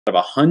of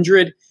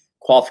 100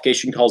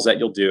 qualification calls that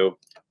you'll do,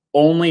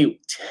 only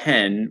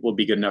 10 will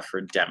be good enough for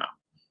a demo.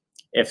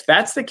 If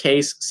that's the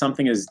case,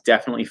 something is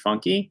definitely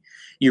funky.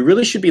 You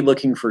really should be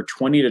looking for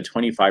 20 to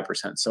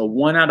 25%. So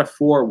 1 out of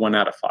 4, 1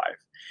 out of 5.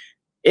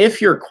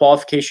 If your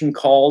qualification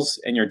calls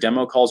and your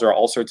demo calls are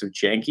all sorts of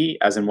janky,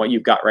 as in what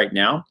you've got right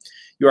now,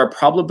 you are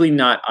probably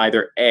not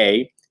either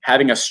A,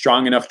 having a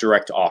strong enough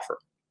direct offer.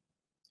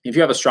 If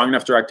you have a strong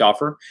enough direct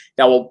offer,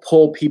 that will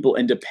pull people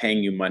into paying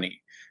you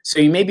money. So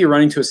you may be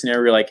running to a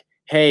scenario like,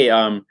 hey,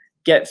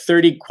 get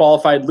 30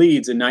 qualified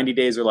leads in 90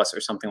 days or less or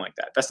something like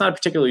that. That's not a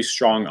particularly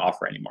strong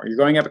offer anymore. You're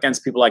going up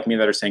against people like me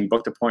that are saying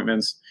booked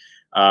appointments,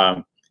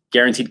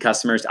 guaranteed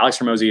customers. Alex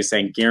Hormozi is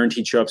saying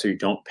guaranteed show up so you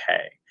don't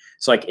pay.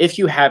 So like if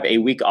you have a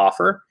weak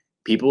offer,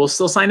 people will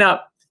still sign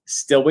up,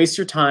 still waste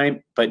your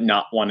time, but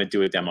not want to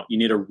do a demo. You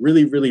need a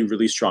really, really,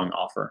 really strong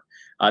offer.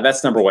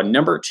 That's number one.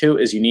 Number two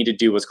is you need to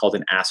do what's called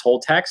an asshole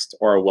text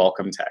or a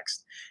welcome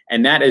text.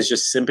 And that is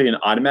just simply an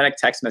automatic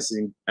text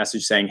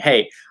message saying,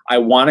 hey, I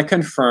want to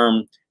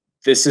confirm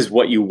this is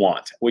what you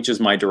want, which is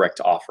my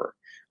direct offer.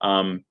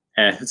 And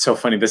it's so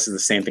funny. This is the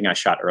same thing I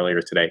shot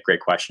earlier today.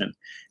 Great question.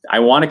 I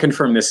want to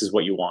confirm this is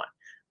what you want.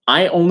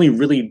 I only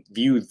really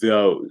view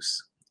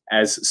those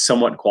as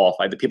somewhat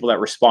qualified, the people that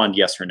respond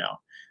yes or no.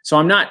 So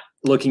I'm not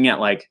looking at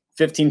like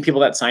 15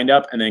 people that signed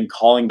up and then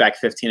calling back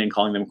 15 and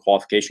calling them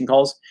qualification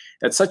calls.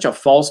 That's such a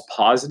false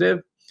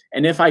positive.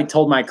 And if I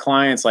told my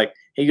clients like,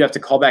 hey, you have to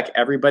call back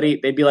everybody,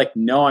 they'd be like,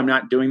 no, I'm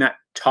not doing that.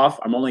 Tough.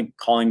 I'm only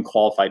calling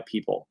qualified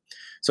people.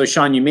 So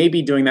Sean, you may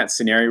be doing that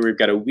scenario where you've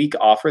got a weak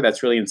offer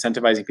that's really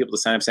incentivizing people to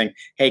sign up saying,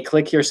 hey,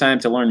 click here, sign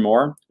up to learn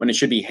more, when it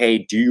should be, hey,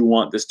 do you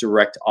want this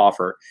direct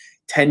offer?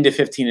 10 to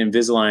 15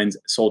 Invisaligns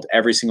sold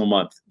every single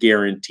month,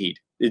 guaranteed.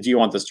 Do you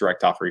want this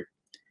direct offer?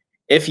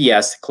 If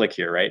yes, click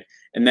here, right?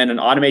 And then an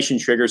automation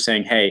trigger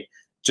saying, hey,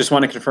 just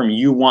want to confirm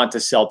you want to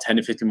sell 10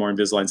 to 50 more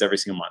Invisaligns every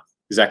single month.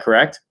 Is that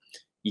correct?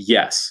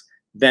 Yes.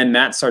 Then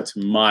that starts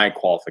my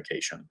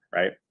qualification,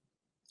 right?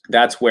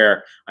 That's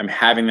where I'm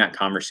having that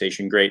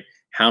conversation. Great.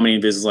 How many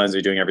Invisaligns are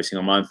you doing every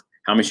single month?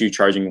 How much are you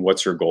charging?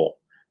 What's your goal?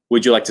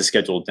 Would you like to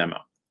schedule a demo?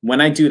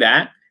 When I do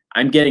that,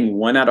 I'm getting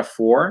 1 out of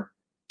 4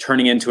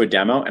 turning into a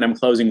demo, and I'm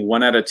closing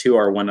 1 out of 2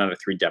 or 1 out of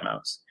 3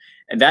 demos.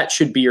 And that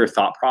should be your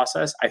thought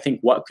process. I think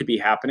what could be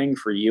happening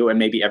for you and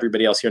maybe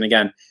everybody else here, and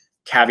again,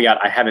 caveat,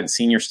 I haven't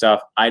seen your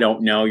stuff. I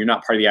don't know. You're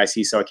not part of the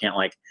IC, so I can't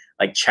like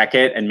check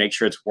it and make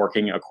sure it's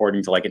working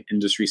according to like an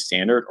industry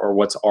standard or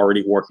what's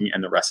already working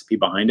and the recipe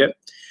behind it.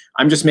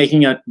 I'm just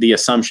making the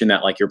assumption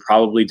that like you're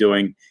probably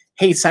doing,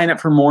 hey, sign up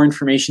for more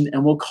information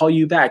and we'll call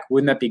you back.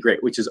 Wouldn't that be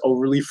great? Which is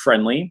overly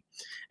friendly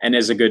and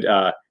is a good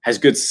has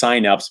good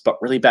signups,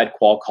 but really bad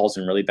qual calls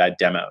and really bad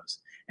demos.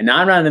 And now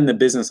I'm not in the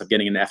business of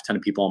getting an F ton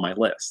of people on my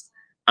list.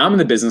 I'm in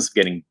the business of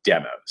getting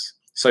demos.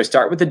 So I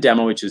start with the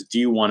demo, which is, do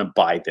you want to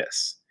buy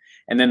this?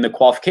 And then the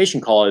qualification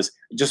call is,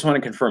 just want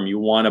to confirm you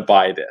want to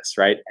buy this,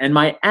 right? And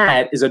my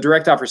ad is a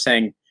direct offer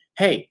saying,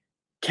 hey,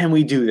 can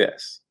we do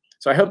this?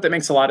 So I hope that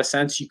makes a lot of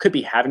sense. You could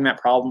be having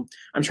that problem.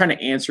 I'm trying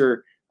to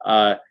answer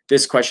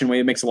this question in a way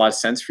that makes a lot of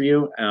sense for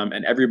you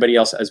and everybody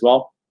else as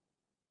well.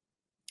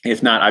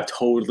 If not, I've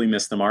totally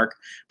missed the mark,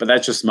 but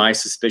that's just my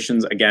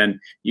suspicions. Again,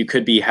 you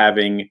could be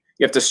having,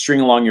 you have to string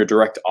along your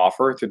direct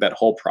offer through that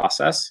whole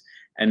process.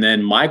 And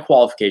then my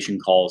qualification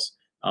calls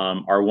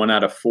are 1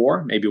 out of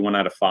 4, maybe 1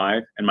 out of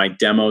 5. And my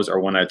demos are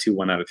 1 out of 2,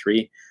 1 out of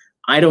 3.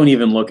 I don't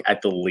even look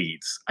at the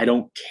leads. I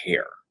don't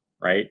care,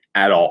 right?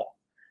 At all.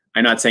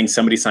 I'm not saying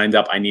somebody signs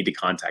up, I need to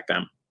contact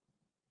them.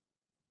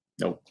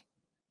 Nope.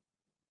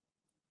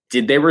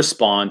 Did they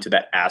respond to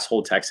that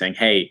asshole text saying,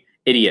 hey,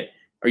 idiot,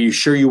 are you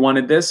sure you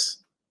wanted this?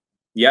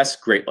 Yes,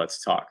 great,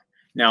 let's talk.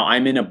 Now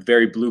I'm in a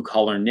very blue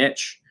collar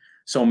niche,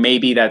 so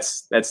maybe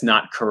that's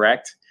not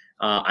correct.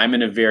 I'm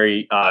in a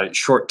very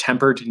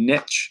short-tempered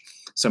niche,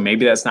 so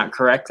maybe that's not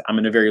correct. I'm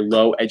in a very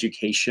low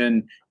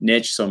education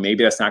niche, so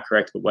maybe that's not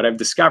correct. But what I've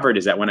discovered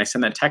is that when I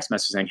send that text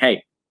message saying,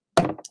 hey,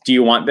 do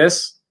you want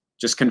this?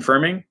 Just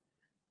confirming,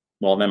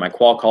 well, then my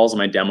qual calls and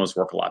my demos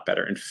work a lot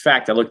better. In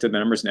fact, I looked at the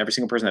numbers and every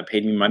single person that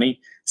paid me money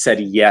said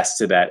yes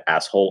to that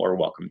asshole or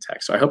welcome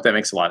text. So I hope that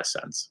makes a lot of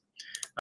sense.